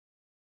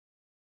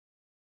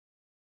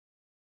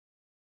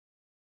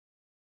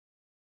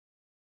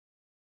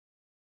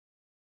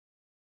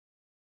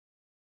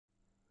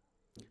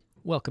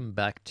Welcome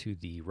back to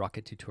the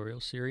rocket tutorial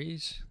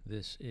series.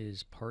 This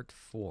is part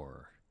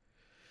 4.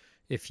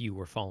 If you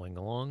were following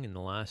along in the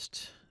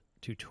last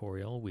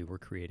tutorial, we were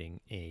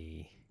creating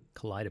a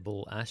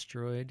collidable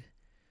asteroid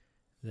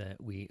that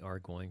we are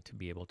going to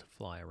be able to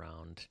fly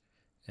around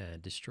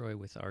and destroy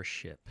with our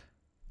ship.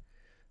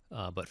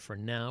 But for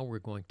now, we're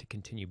going to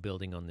continue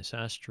building on this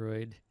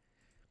asteroid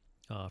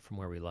from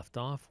where we left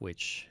off,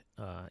 which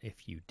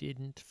if you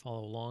didn't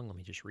follow along, let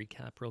me just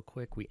recap real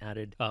quick. We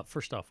added,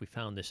 first off, we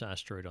found this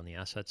asteroid on the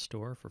asset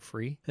store for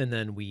free, and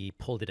then we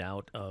pulled it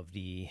out of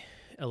the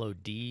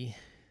LOD,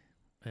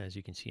 as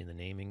you can see in the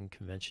naming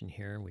convention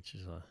here, which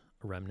is a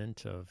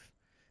remnant of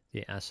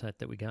the asset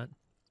that we got.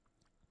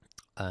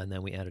 And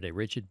then we added a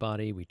rigid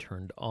body. We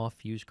turned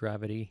off use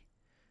gravity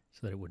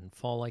so that it wouldn't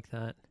fall like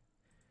that.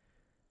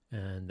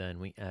 And then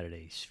we added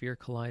a sphere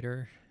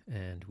collider,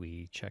 and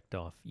we checked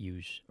off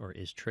use or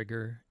is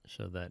trigger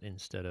so that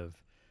instead of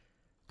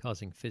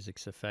causing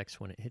physics effects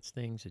when it hits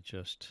things, it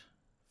just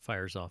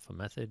fires off a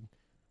method.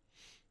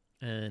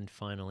 And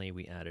finally,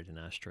 we added an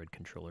asteroid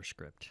controller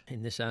script.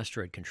 In this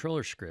asteroid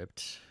controller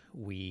script,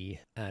 we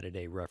added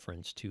a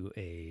reference to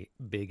a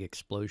big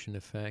explosion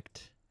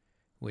effect,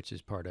 which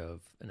is part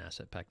of an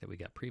asset pack that we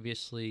got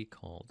previously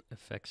called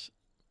effects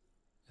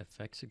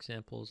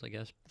examples, I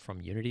guess,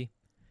 from Unity.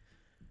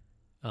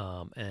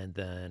 And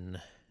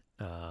then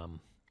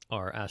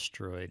our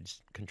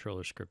asteroids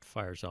controller script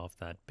fires off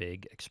that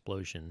big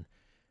explosion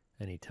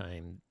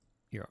anytime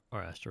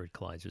our asteroid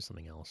collides with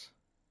something else.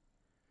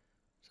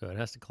 So it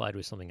has to collide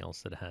with something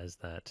else that has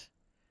that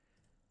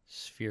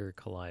sphere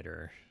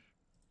collider,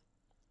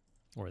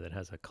 or that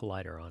has a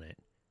collider on it.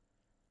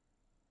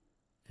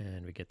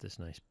 And we get this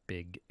nice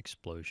big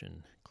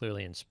explosion.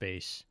 Clearly in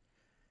space,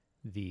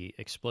 the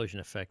explosion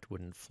effect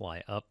wouldn't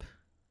fly up,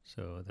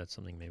 so that's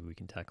something maybe we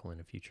can tackle in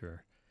a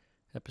future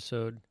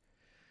episode.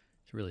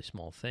 It's a really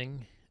small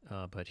thing,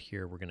 but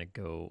here we're going to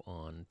go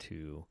on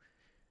to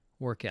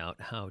work out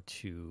how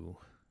to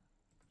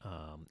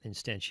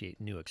instantiate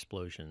new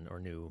explosion or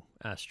new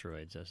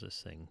asteroids as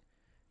this thing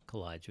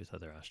collides with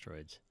other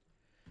asteroids.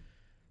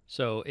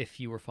 So if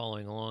you were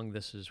following along,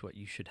 this is what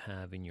you should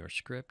have in your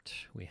script.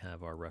 We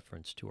have our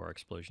reference to our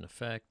explosion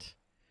effect.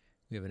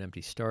 We have an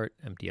empty start,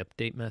 empty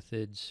update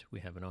methods.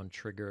 We have an on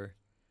trigger,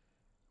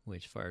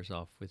 which fires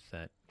off with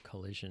that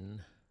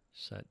collision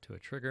set to a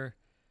trigger.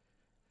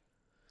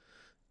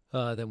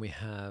 Then we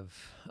have,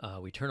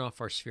 we turn off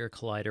our sphere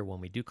collider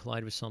when we do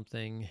collide with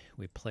something.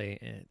 We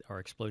play our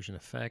explosion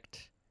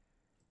effect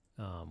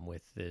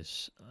with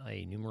this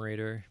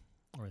enumerator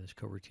or this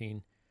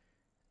coroutine.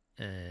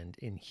 And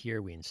in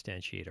here we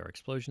instantiate our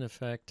explosion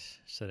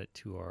effect, set it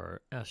to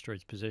our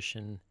asteroid's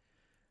position,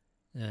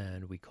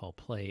 and we call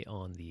play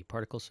on the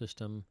particle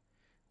system.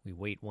 We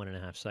wait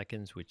 1.5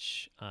 seconds,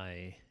 which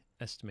I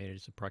estimated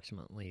is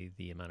approximately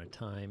the amount of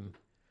time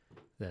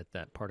that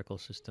that particle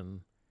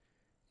system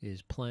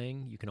is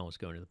playing. You can always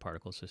go into the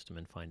particle system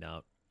and find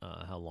out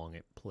how long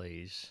it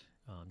plays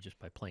just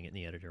by playing it in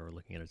the editor or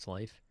looking at its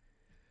life.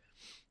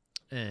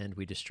 And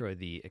we destroy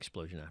the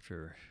explosion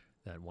after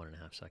that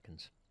 1.5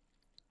 seconds.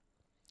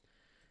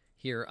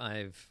 Here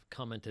I've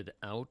commented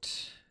out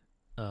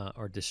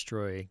our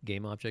destroy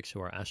game object,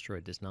 so our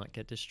asteroid does not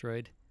get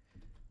destroyed.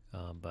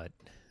 But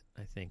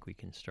I think we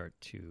can start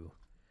to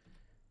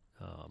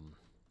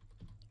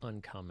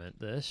uncomment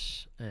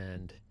this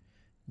and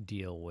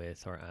deal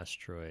with our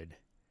asteroid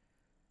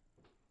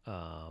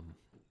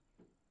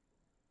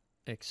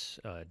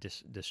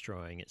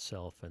destroying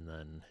itself and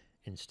then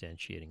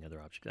instantiating other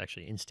objects.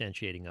 Actually,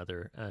 instantiating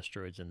other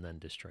asteroids and then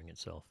destroying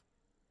itself.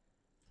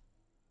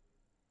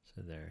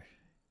 So there,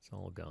 it's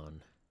all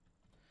gone.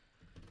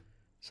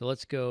 So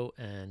let's go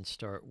and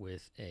start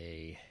with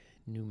a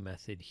new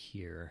method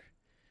here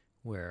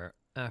where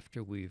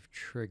after we've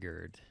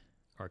triggered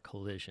our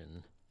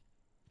collision,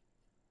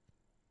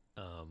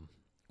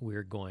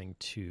 we're going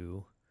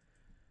to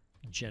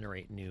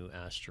generate new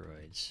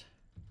asteroids.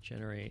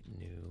 Generate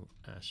new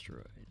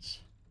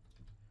asteroids.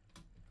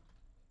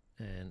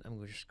 And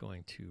I'm just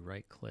going to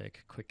right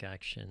click, quick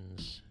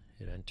actions,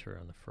 hit enter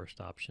on the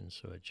first option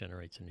so it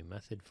generates a new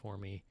method for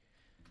me.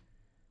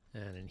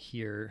 And in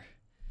here,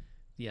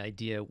 the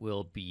idea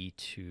will be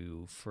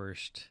to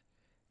first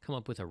come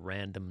up with a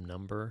random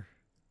number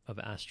of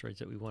asteroids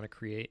that we want to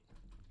create.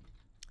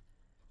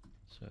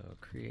 So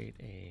create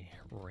a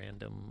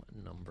random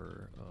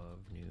number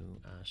of new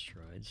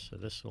asteroids. So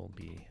this will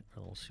be a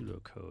little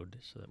pseudocode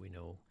so that we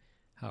know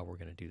how we're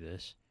going to do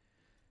this.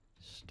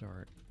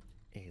 Start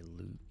a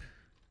loop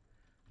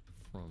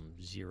from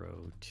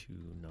 0 to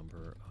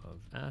number of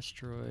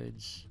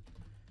asteroids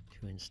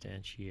to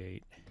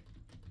instantiate,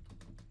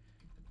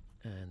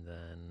 and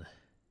then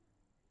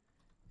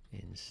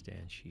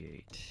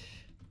instantiate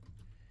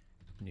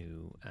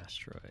new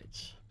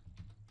asteroids.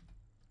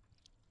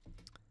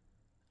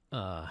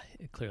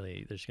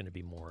 Clearly there's going to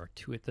be more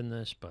to it than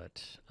this,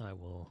 but I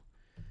will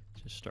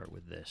just start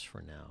with this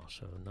for now.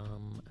 So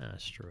num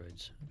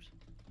asteroids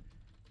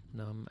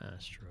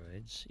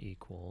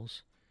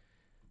equals,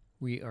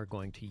 we are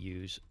going to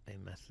use a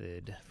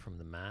method from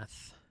the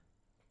math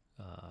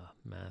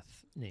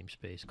math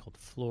namespace called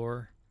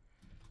floor.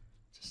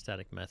 It's a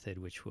static method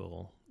which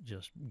will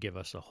just give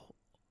us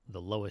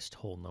the lowest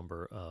whole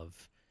number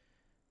of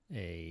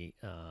a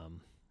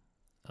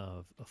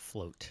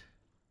float.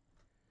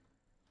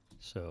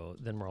 So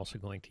then we're also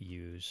going to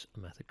use a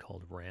method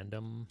called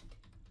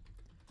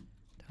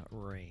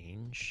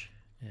random.range,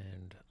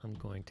 and I'm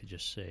going to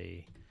just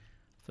say,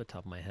 off the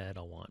top of my head,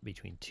 I'll want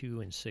between 2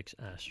 and 6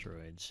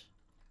 asteroids.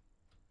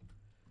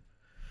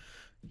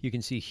 You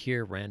can see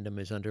here random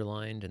is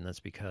underlined, and that's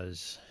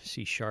because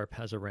C#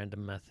 has a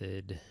random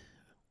method,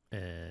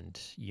 and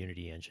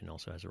Unity Engine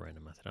also has a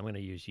random method. I'm going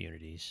to use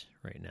Unity's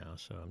right now,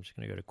 so I'm just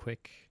going to go to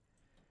quick.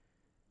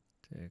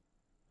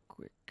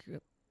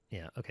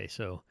 Yeah, okay,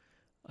 so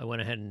I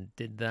went ahead and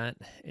did that.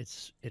 It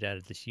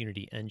added this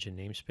Unity Engine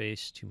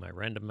namespace to my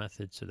random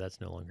method, so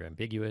that's no longer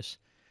ambiguous.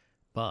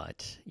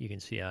 But you can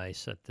see I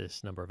set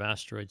this number of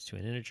asteroids to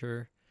an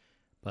integer,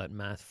 but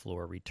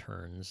mathFloor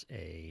returns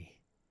a,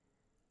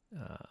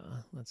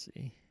 let's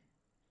see,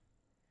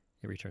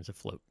 it returns a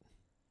float.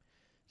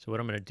 So what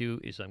I'm going to do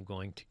is I'm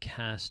going to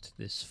cast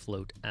this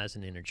float as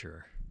an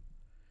integer.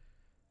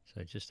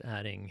 So just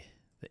adding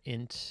the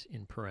int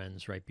in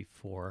parens right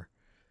before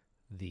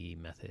the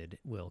method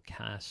will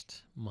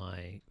cast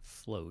my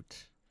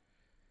float,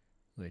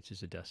 which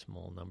is a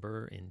decimal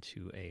number,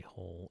 into a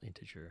whole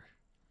integer.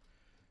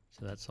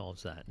 So that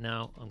solves that.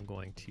 Now I'm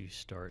going to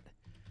start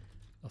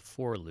a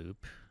for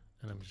loop,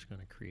 and I'm just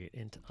going to create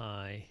int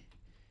I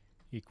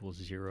equals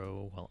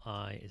 0 while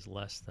I is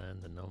less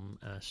than the num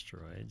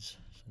asteroids,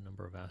 so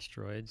number of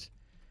asteroids,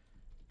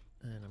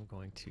 and I'm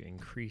going to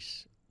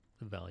increase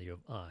the value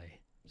of I.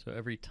 So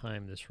every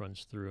time this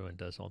runs through and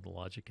does all the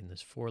logic in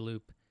this for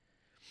loop,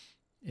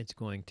 it's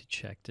going to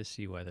check to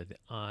see whether the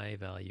I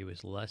value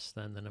is less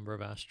than the number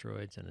of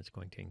asteroids, and it's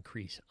going to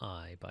increase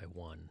I by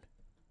 1.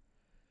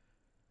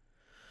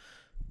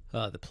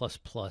 The plus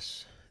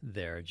plus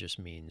there just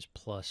means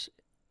plus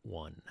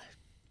 1.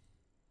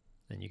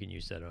 And you can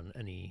use that on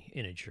any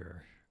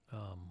integer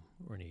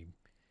or any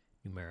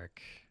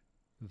numeric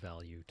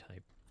value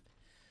type.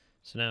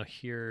 So now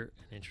here,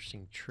 an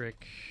interesting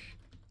trick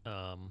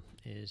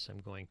is I'm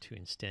going to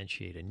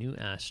instantiate a new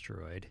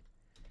asteroid,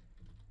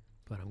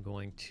 but I'm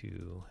going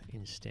to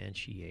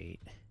instantiate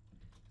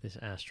this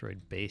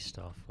asteroid based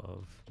off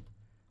of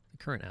the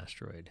current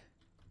asteroid.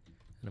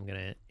 And I'm going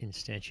to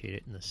instantiate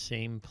it in the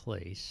same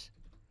place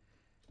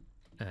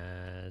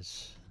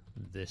as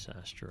this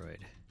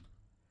asteroid.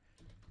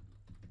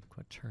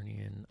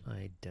 Quaternion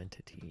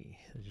identity.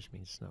 That just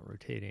means it's not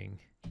rotating.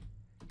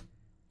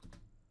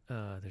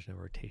 There's no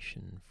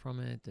rotation from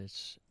it.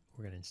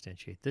 We're going to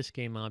instantiate this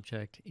game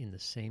object in the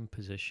same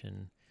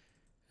position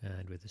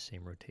and with the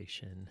same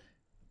rotation,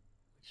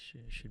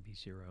 which should be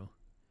 0.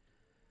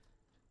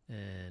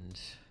 And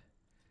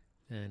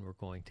then we're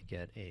going to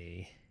get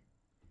a,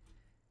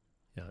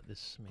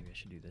 maybe I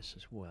should do this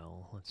as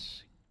well.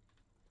 Let's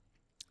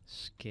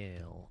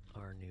scale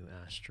our new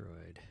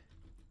asteroid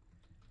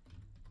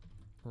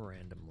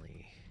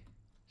randomly.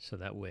 So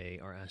that way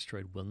our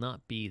asteroid will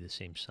not be the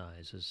same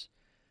size as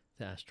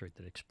the asteroid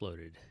that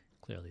exploded.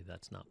 Clearly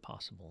that's not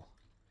possible.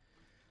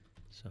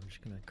 So I'm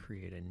just going to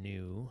create a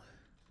new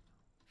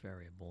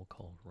variable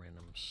called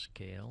random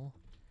scale.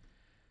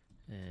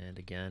 And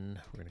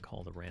again, we're going to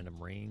call the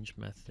random range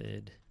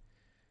method.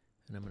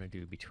 And I'm going to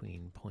do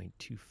between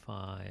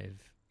 0.25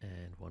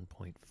 and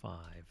 1.5.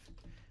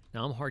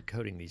 Now I'm hard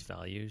coding these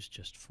values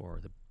just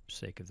for the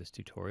sake of this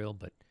tutorial,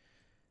 but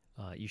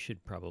you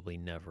should probably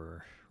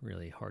never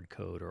really hard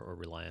code or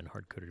rely on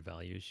hard coded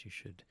values. You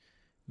should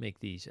make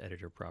these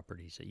editor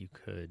properties that you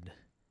could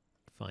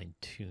fine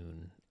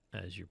tune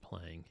as you're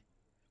playing.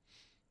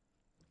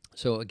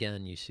 So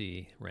again, you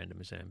see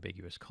random is an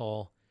ambiguous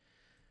call.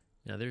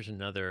 Now there's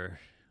another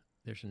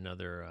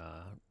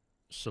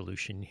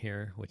solution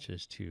here, which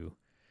is to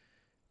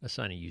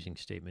assign a using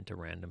statement to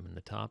random in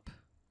the top.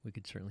 We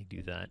could certainly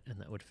do that, and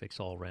that would fix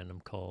all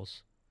random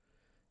calls.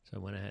 So I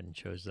went ahead and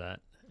chose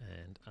that,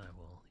 and I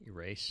will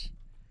erase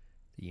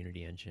the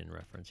Unity Engine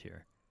reference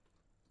here.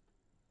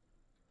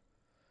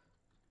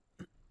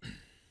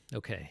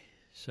 Okay,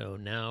 so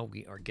now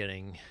we are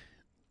getting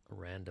a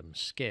random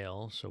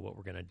scale. So what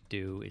we're going to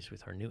do is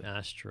with our new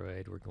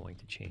asteroid, we're going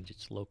to change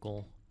its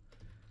local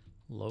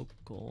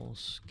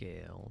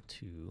scale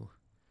to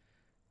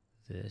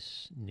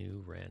this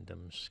new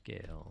random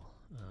scale.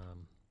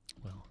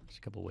 Well, there's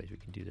a couple ways we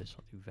can do this.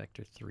 I'll do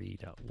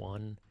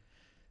vector3.1.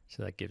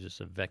 So that gives us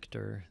a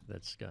vector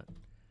that's got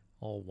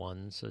all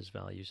ones as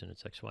values in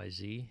its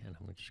XYZ, and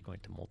I'm just going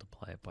to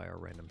multiply it by our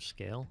random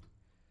scale.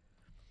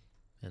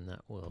 And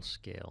that will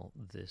scale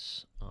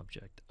this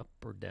object up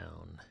or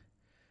down.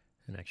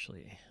 And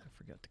actually, I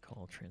forgot to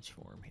call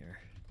transform here.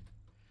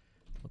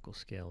 Local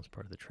scale is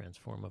part of the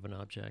transform of an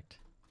object.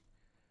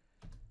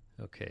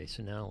 Okay,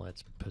 so now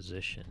let's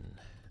position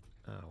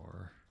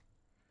our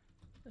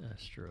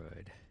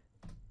asteroid.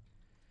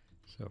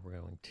 So we're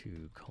going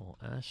to call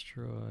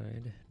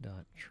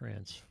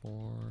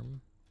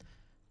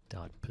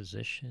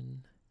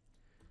asteroid.transform.position,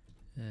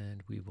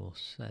 and we will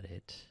set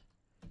it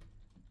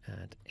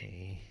at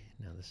a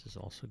Now this is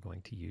also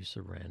going to use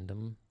the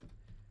random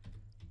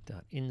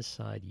dot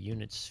inside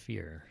unit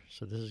sphere.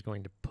 So this is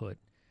going to put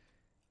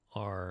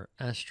our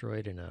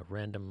asteroid in a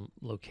random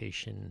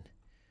location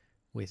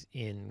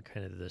within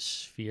kind of the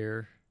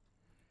sphere,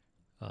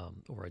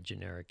 or a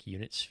generic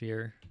unit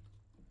sphere.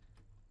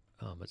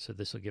 But so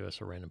this will give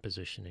us a random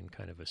position in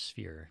kind of a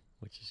sphere,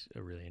 which is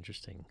a really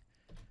interesting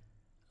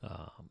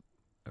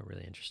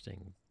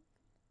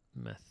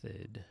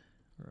method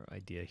or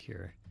idea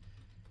here.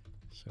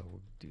 So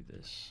we'll do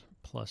this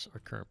plus our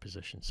current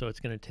position. So it's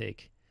going to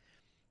take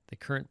the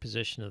current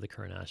position of the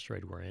current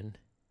asteroid we're in.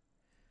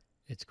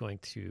 It's going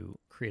to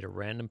create a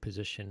random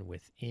position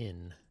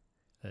within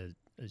a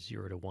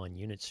 0 to 1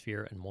 unit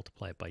sphere and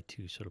multiply it by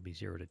 2, so it'll be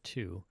 0 to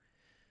 2.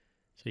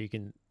 So you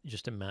can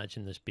just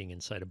imagine this being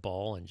inside a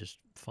ball and just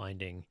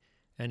finding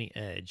any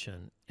edge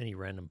on any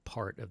random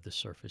part of the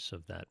surface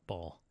of that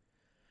ball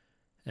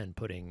and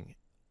putting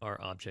our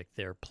object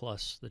there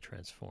plus the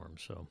transform.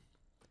 So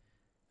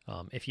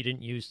if you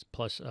didn't use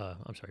plus a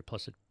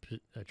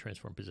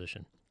transform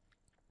position,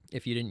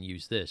 if you didn't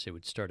use this, it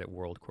would start at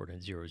world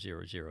coordinate 0,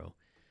 0, 0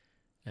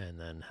 and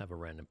then have a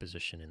random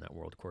position in that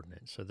world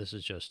coordinate. So this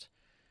is just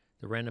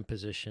the random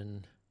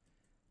position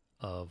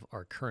of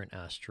our current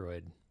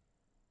asteroid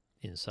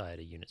inside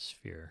a unit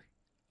sphere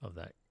of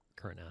that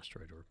current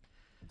asteroid, or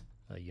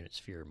a unit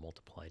sphere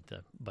multiplied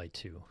by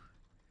 2.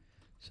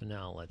 So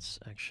now let's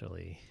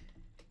actually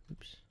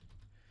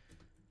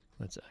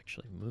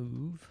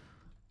move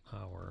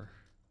our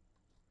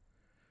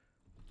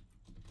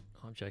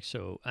object.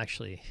 So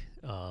actually,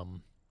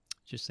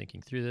 just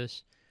thinking through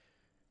this,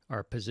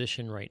 our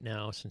position right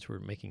now, since we're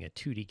making a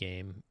 2D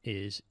game,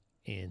 is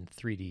in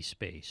 3D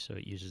space. So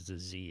it uses the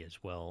Z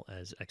as well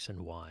as X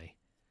and Y.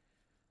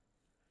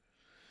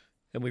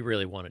 And we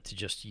really want it to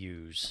just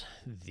use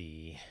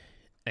the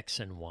X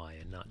and Y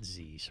and not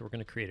Z. So we're going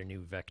to create a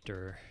new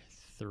vector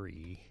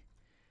 3,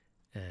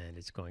 and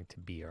it's going to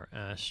be our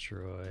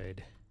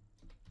asteroid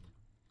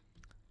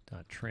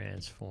dot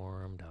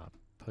transform dot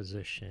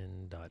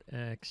position dot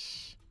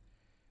X,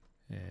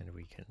 and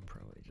we can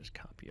probably just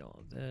copy all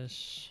of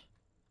this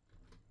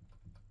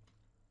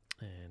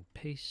and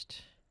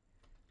paste,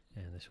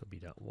 and this will be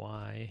dot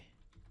Y,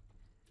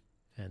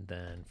 and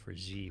then for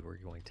Z we're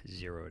going to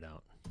 0 it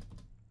out.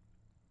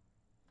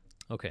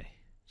 Okay,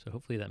 so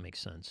hopefully that makes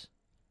sense.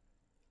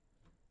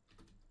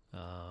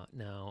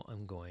 Now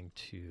I'm going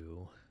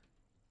to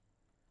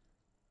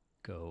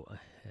go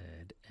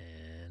ahead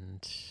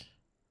and,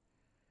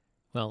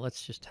 well,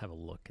 let's just have a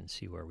look and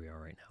see where we are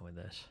right now with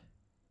this.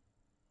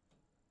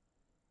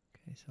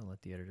 Okay, so I'll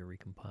let the editor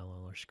recompile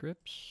all our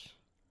scripts.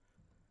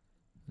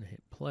 I'm going to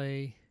hit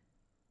play,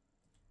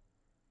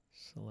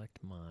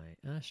 select my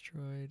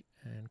asteroid,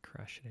 and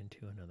crash it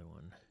into another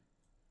one.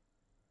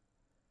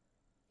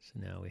 So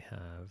now we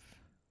have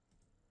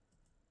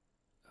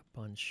a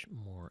bunch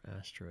more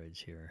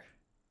asteroids here.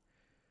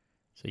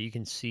 So you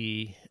can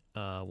see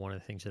one of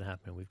the things that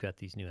happened. We've got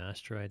these new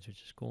asteroids,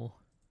 which is cool.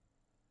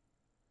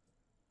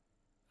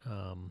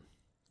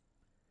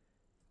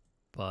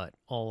 But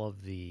all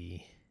of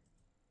the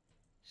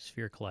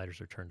sphere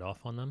colliders are turned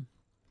off on them.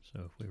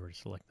 So if we were to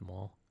select them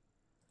all,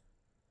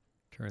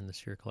 turn the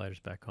sphere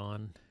colliders back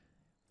on,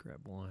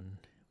 grab one,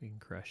 we can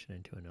crash it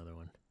into another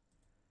one.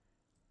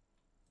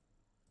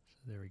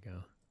 So there we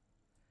go.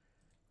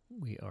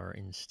 We are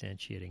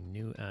instantiating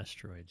new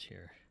asteroids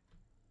here.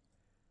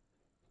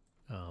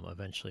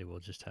 Eventually we'll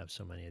just have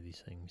so many of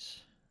these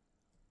things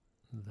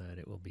that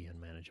it will be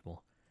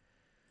unmanageable.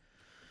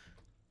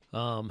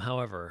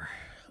 However,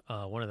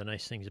 one of the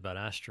nice things about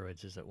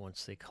asteroids is that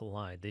once they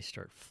collide, they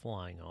start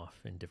flying off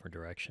in different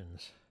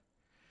directions.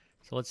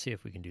 So let's see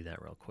if we can do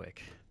that real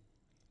quick.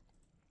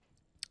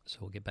 So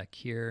we'll get back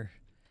here.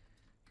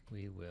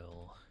 We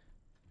will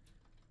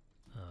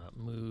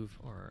move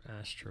our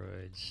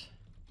asteroids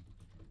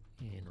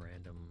in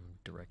random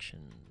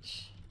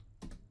directions.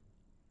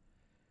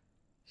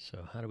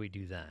 So how do we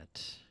do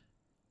that?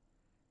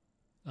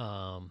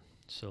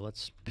 So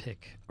let's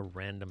pick a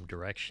random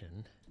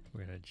direction.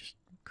 We're going to just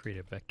create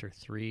a vector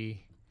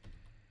 3.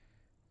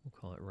 We'll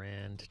call it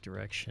rand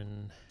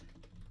direction.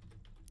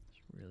 It's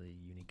a really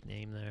unique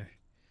name there.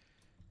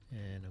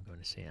 And I'm going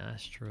to say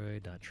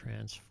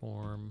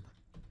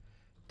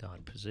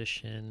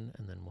asteroid.transform.position,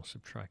 and then we'll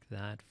subtract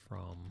that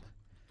from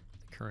the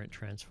current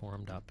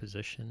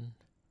transform.position.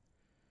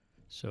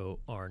 So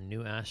our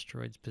new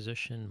asteroid's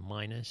position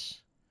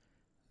minus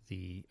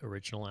the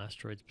original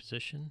asteroid's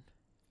position,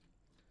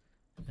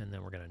 and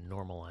then we're going to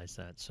normalize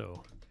that.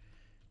 So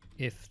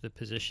if the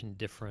position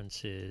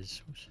difference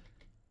is,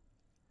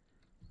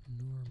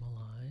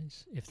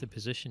 normalize, if the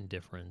position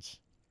difference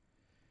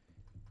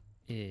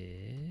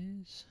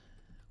is,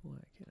 why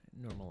can't I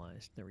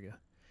normalize? There we go.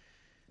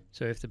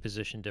 So if the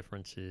position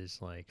difference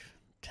is like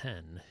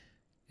 10,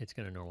 it's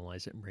going to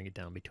normalize it and bring it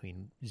down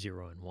between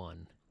 0 and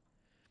 1.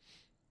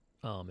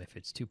 If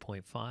it's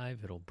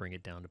 2.5, it'll bring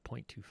it down to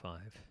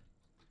 0.25.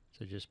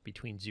 So just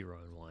between 0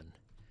 and 1.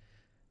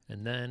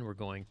 And then we're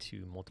going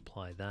to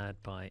multiply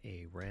that by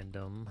a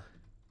random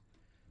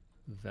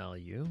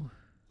value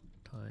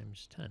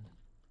times 10.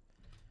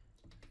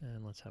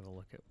 And let's have a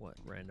look at what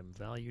random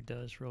value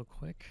does real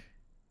quick.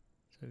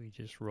 So we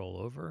just roll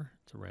over.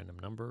 It's a random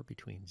number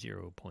between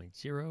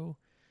 0.0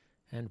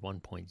 and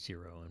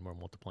 1.0, and we're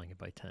multiplying it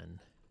by 10.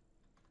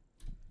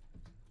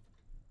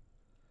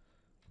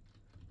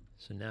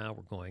 So now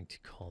we're going to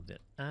call the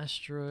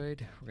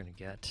asteroid. We're going to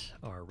get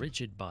our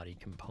rigid body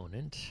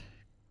component,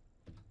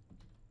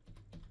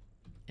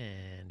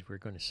 and we're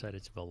going to set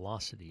its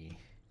velocity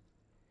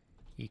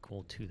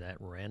equal to that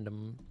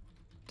random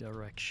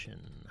direction.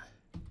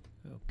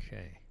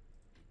 Okay.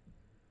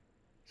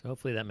 So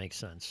hopefully that makes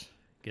sense.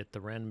 Get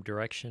the random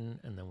direction,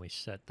 and then we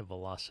set the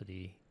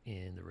velocity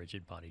in the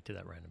rigid body to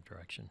that random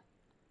direction.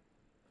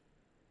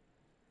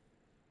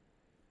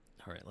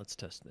 All right, let's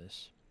test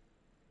this.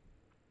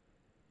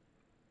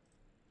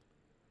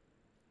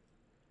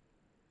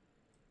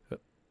 Oh,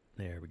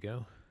 there we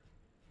go.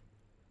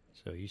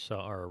 So you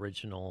saw our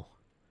original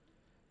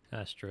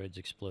asteroids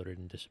exploded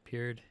and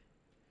disappeared,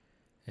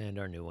 and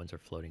our new ones are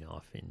floating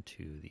off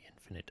into the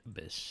infinite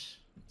abyss.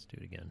 Let's do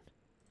it again.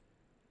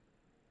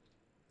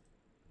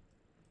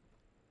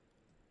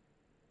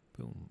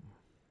 Boom.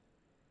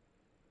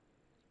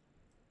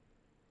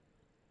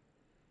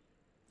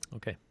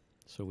 Okay,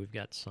 so we've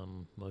got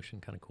some motion,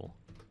 kind of cool.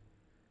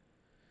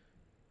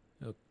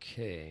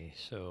 Okay,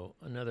 so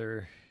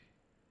another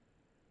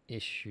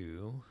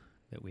issue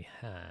that we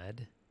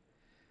had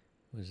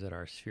was that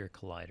our sphere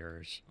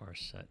colliders are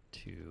set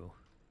to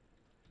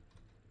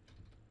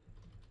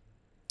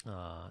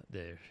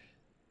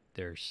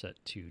they're set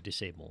to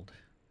disabled,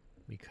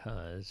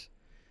 because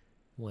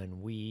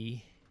when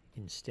we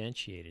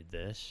instantiated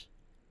this,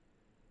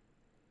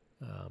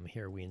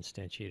 here we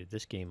instantiated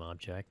this game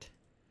object,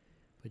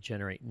 but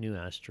generate new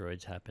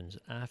asteroids happens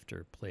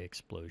after play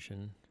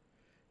explosion,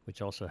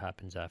 which also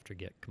happens after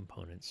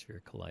GetComponent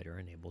sphere collider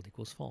enabled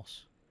equals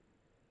false.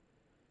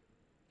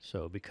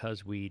 So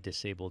because we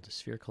disabled the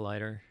sphere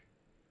collider,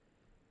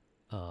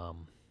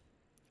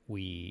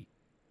 we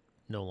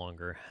no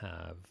longer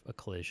have a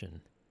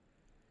collision.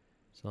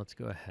 So let's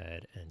go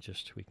ahead and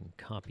we can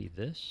copy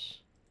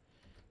this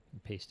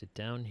and paste it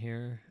down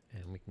here,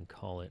 and we can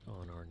call it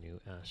on our new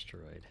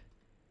asteroid.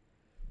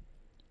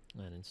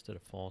 And instead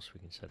of false, we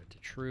can set it to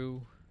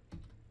true.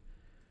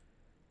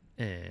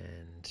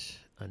 And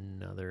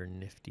another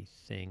nifty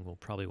thing we'll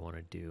probably want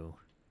to do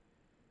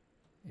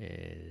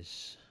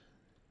is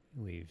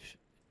we've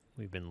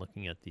been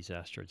looking at these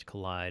asteroids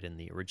collide, and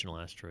the original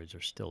asteroids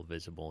are still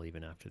visible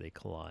even after they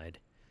collide.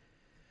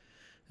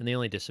 And they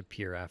only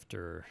disappear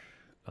after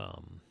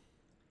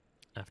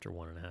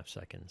 1.5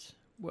 seconds.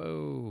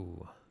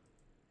 Whoa!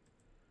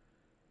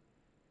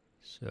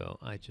 So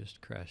I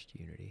just crashed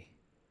Unity.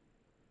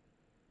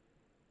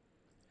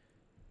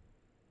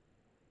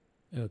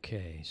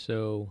 Okay,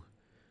 so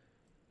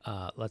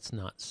let's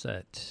not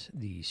set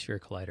the sphere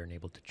collider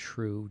enabled to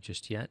true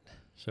just yet.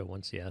 So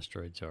once the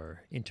asteroids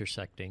are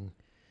intersecting,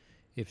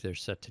 if they're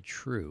set to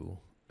true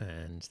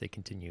and they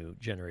continue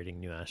generating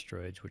new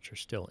asteroids which are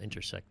still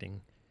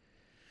intersecting,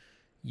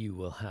 you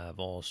will have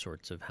all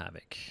sorts of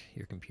havoc.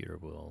 Your computer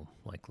will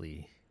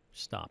likely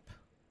stop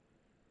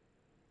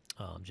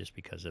just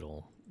because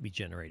it'll be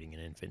generating an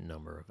infinite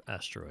number of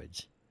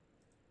asteroids.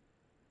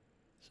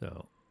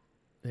 So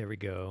there we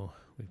go.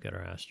 We've got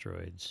our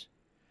asteroids.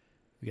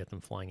 We got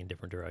them flying in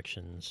different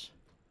directions.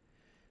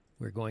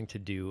 We're going to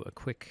do a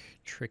quick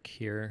trick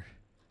here.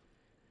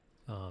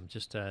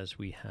 Just as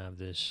we have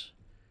this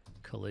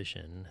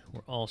collision,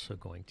 we're also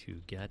going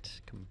to get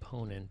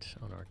component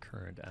on our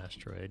current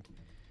asteroid,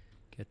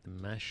 get the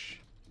mesh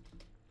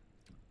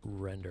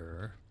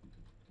renderer,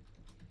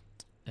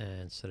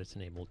 and set its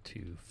enabled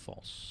to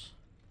false.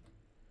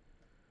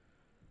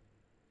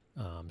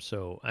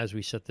 So as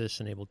we set this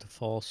enabled to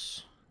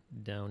false,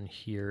 down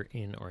here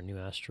in our new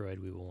asteroid,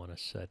 we will want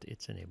to set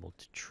its enabled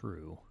to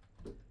true.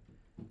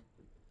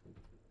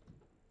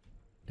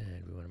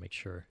 And we want to make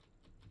sure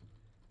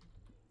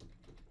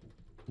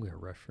we are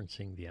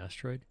referencing the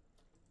asteroid.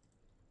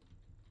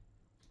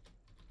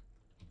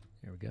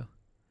 There we go.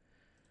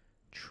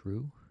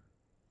 True.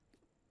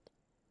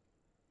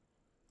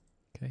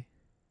 Okay.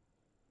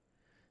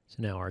 So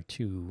now our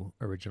two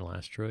original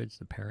asteroids,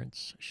 the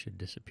parents, should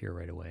disappear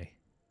right away.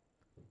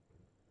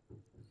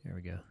 There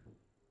we go.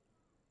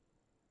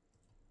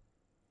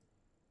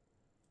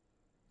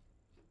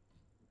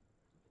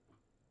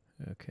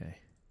 Okay.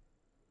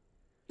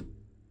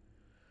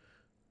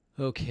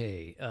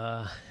 Okay,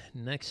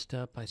 next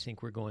up, I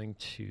think we're going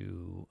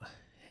to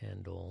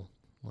handle,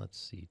 let's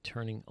see,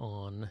 turning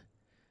on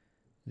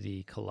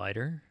the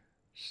collider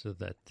so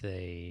that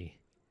they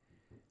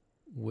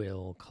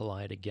will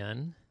collide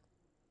again.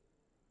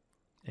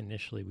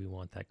 Initially, we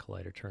want that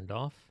collider turned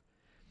off.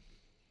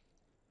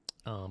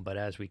 But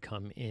as we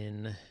come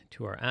in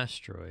to our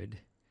asteroid,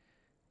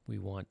 we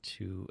want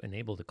to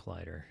enable the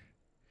collider.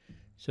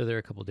 So there are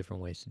a couple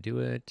different ways to do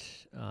it.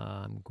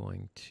 I'm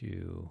going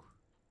to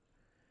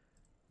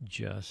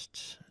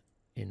just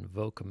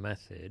invoke a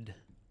method.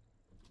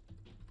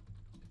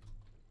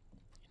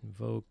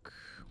 Invoke,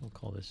 we'll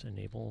call this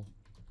enable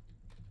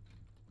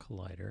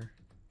collider.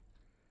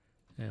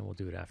 And we'll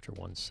do it after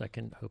 1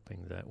 second,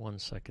 hoping that 1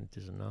 second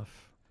is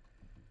enough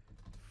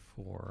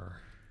for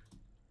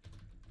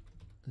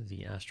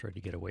the asteroid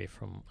to get away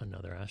from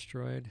another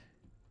asteroid.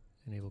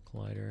 Enable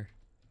collider.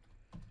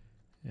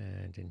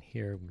 And in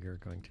here, we're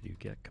going to do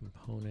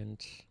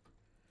GetComponent,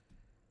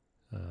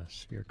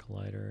 sphere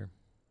collider.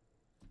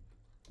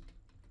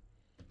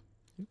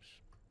 Oops.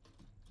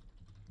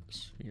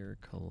 Sphere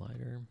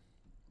collider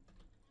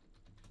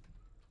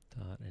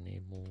dot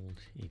enabled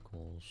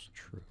equals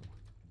true.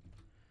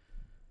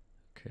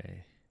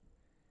 Okay,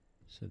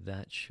 so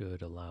that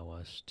should allow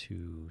us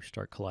to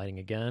start colliding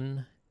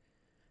again.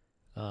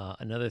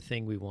 Another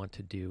thing we want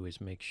to do is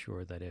make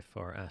sure that if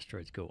our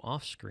asteroids go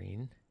off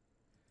screen,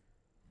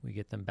 we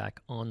get them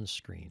back on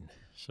screen.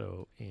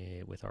 So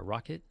with our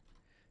rocket,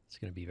 it's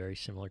going to be very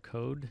similar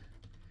code.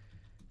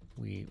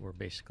 We're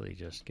basically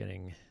just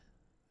getting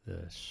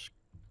the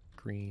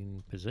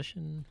screen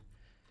position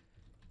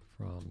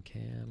from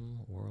cam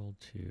world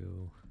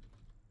to,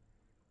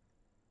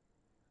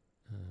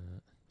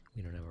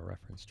 we don't have a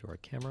reference to our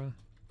camera.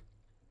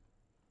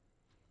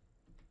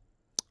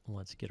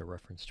 Let's get a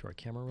reference to our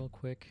camera real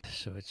quick.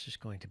 So it's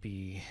just going to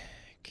be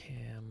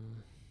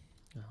cam,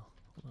 oh,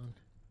 hold on.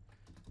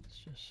 Let's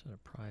just set a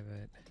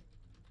private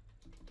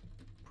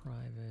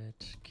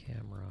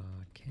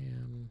camera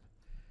cam.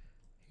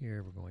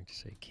 Here we're going to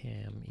say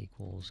cam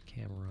equals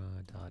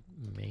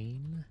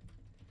camera.main.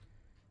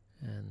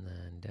 And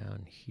then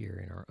down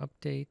here in our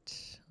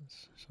update,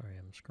 sorry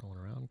I'm scrolling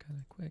around kind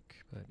of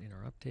quick, but in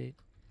our update,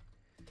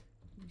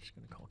 I'm just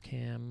going to call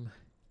cam,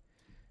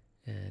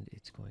 and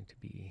it's going to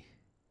be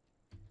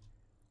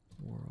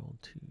world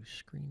to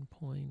screen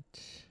point,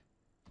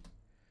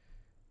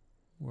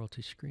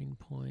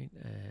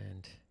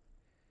 and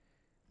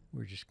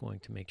we're just going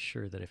to make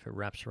sure that if it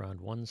wraps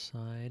around one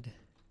side,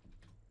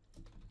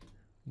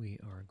 we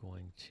are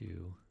going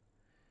to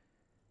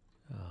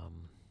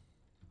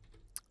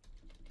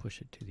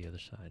push it to the other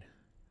side.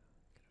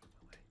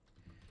 Get out of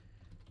my way.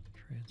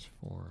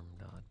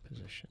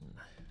 Transform.position.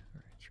 All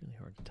right, it's really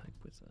hard to type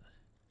without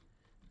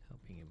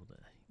being able to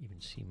even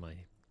see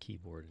my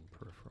keyboard and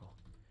peripheral.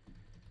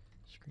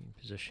 Screen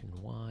position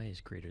y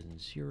is greater than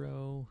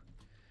 0.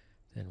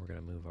 Then we're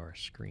going to move our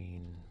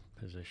screen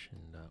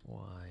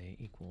position.y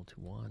equal to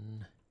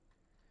 1.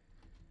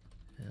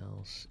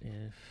 Else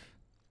if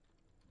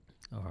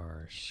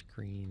our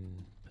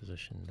screen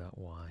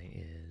position.y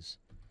is,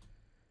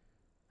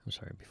 I'm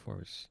sorry, before it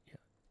was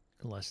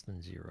less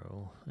than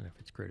 0, and if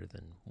it's greater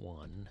than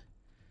 1,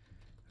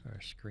 our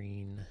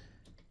screen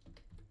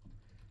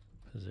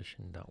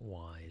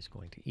position.y is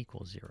going to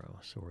equal 0.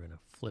 So we're going to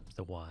flip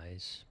the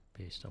y's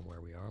based on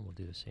where we are, and we'll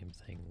do the same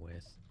thing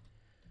with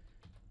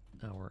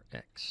our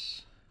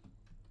x.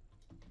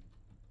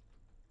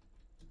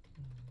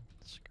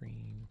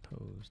 Screen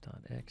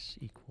pose.x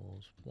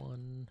equals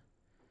 1.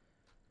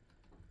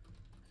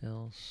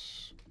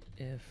 Else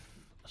if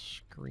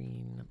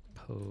screen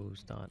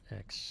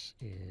pose.x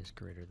is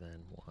greater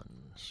than 1,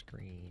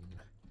 screen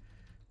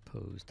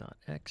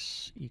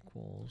pose.x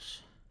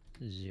equals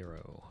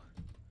 0.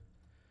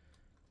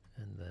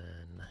 And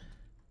then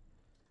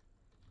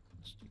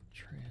let's do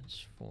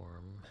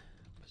transform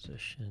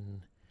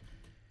position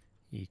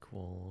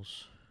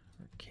equals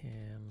our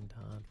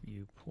cam.viewport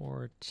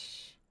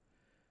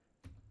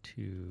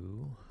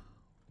to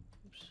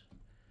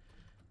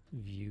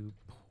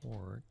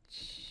viewport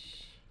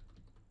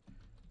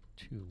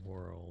to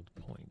world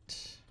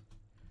point.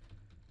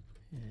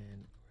 And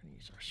we're going to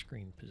use our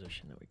screen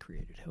position that we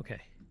created.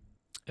 Okay.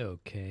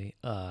 Okay,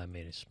 I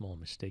made a small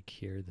mistake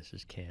here. This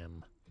is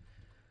cam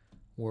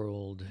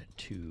world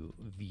to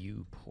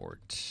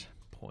viewport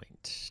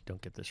point.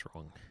 Don't get this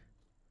wrong.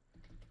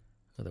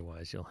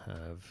 Otherwise, you'll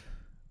have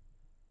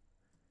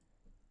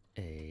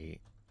a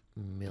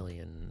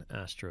million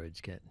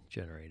asteroids get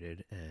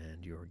generated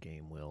and your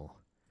game will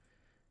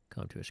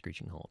come to a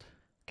screeching halt.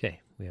 Okay,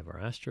 we have our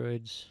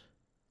asteroids.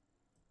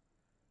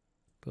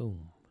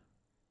 Boom.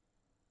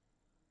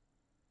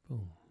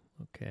 Boom.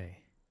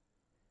 Okay.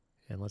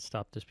 And let's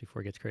stop this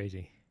before it gets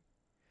crazy.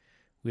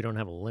 We don't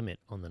have a limit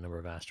on the number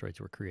of asteroids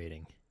we're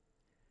creating.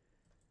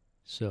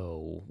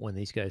 So when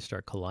these guys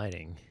start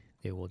colliding,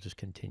 they will just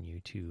continue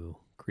to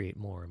create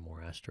more and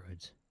more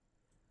asteroids.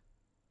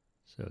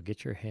 So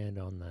get your hand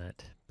on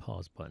that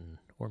pause button,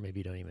 or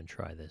maybe don't even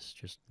try this.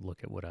 Just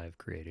look at what I've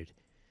created.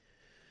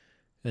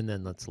 And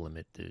then let's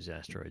limit those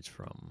asteroids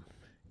from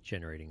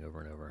generating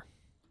over and over.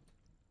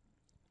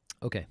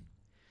 Okay,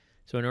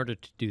 so in order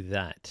to do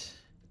that,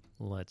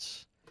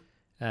 let's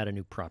add a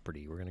new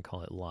property. We're going to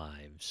call it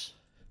lives.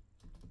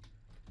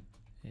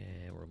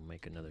 And we'll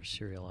make another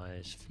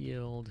serialized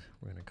field.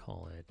 We're going to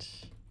call it,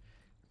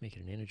 make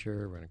it an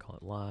integer. We're going to call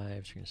it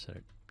lives. We're going to set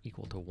it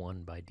equal to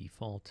 1 by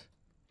default.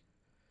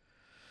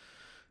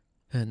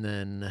 And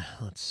then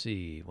let's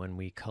see, when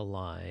we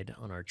collide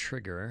on our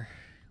trigger,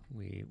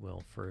 we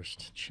will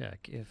first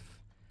check if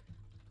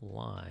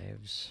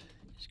lives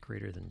is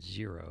greater than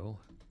 0.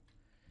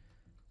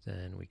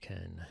 Then we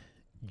can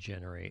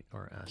generate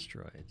our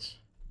asteroids.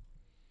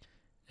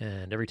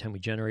 And every time we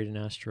generate an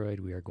asteroid,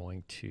 we are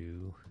going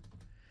to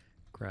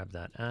grab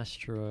that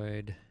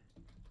asteroid,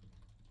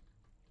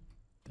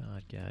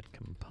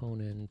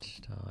 .getComponent,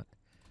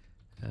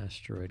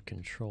 asteroid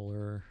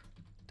controller,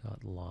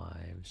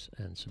 .lives,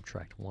 and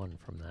subtract 1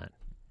 from that.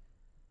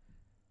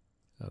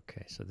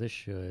 Okay, so this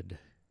should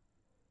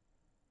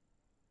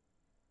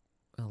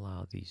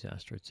allow these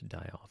asteroids to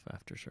die off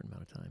after a certain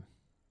amount of time.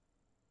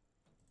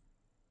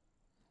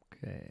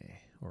 Okay,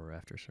 or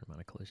after a certain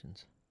amount of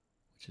collisions,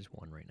 which is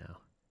 1 right now.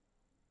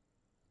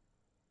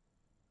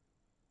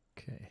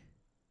 Okay,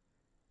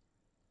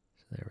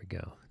 so there we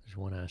go. There's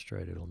one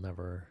asteroid, it'll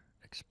never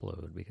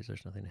explode because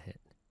there's nothing to hit.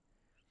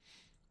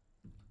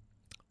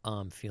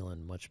 I'm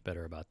feeling much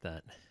better about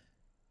that.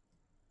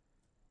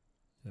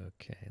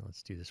 Okay,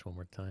 let's do this one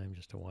more time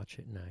just to watch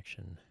it in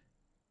action.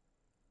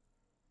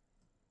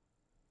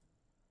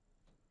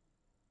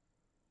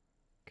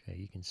 Okay,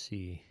 you can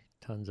see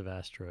tons of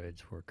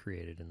asteroids were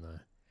created in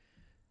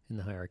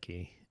the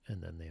hierarchy,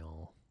 and then they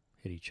all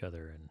hit each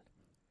other and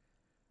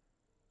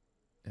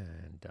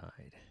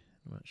died.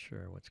 I'm not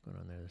sure what's going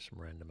on there. There's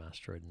some random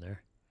asteroid in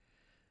there.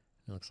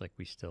 It looks like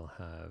we still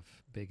have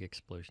big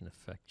explosion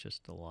effect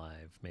just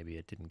alive. Maybe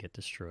it didn't get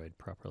destroyed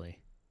properly.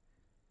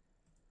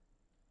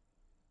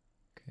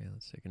 Okay,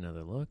 let's take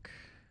another look.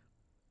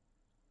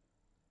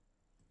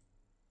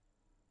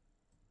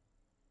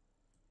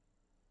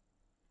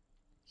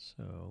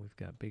 So we've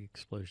got big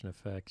explosion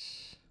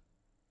effects,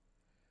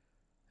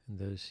 and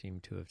those seem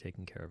to have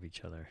taken care of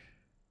each other.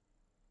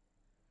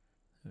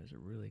 That was a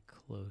really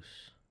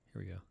close.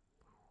 Here we go.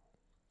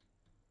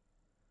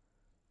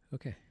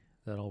 Okay,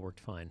 that all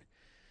worked fine.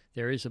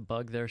 There is a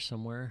bug there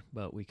somewhere,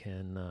 but we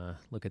can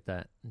look at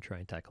that and try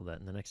and tackle that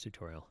in the next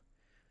tutorial.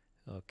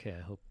 Okay,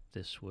 I hope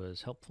this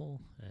was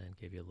helpful and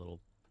gave you a little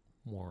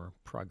more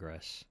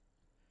progress.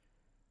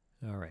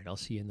 All right, I'll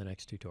see you in the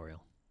next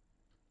tutorial.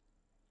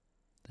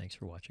 Thanks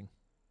for watching.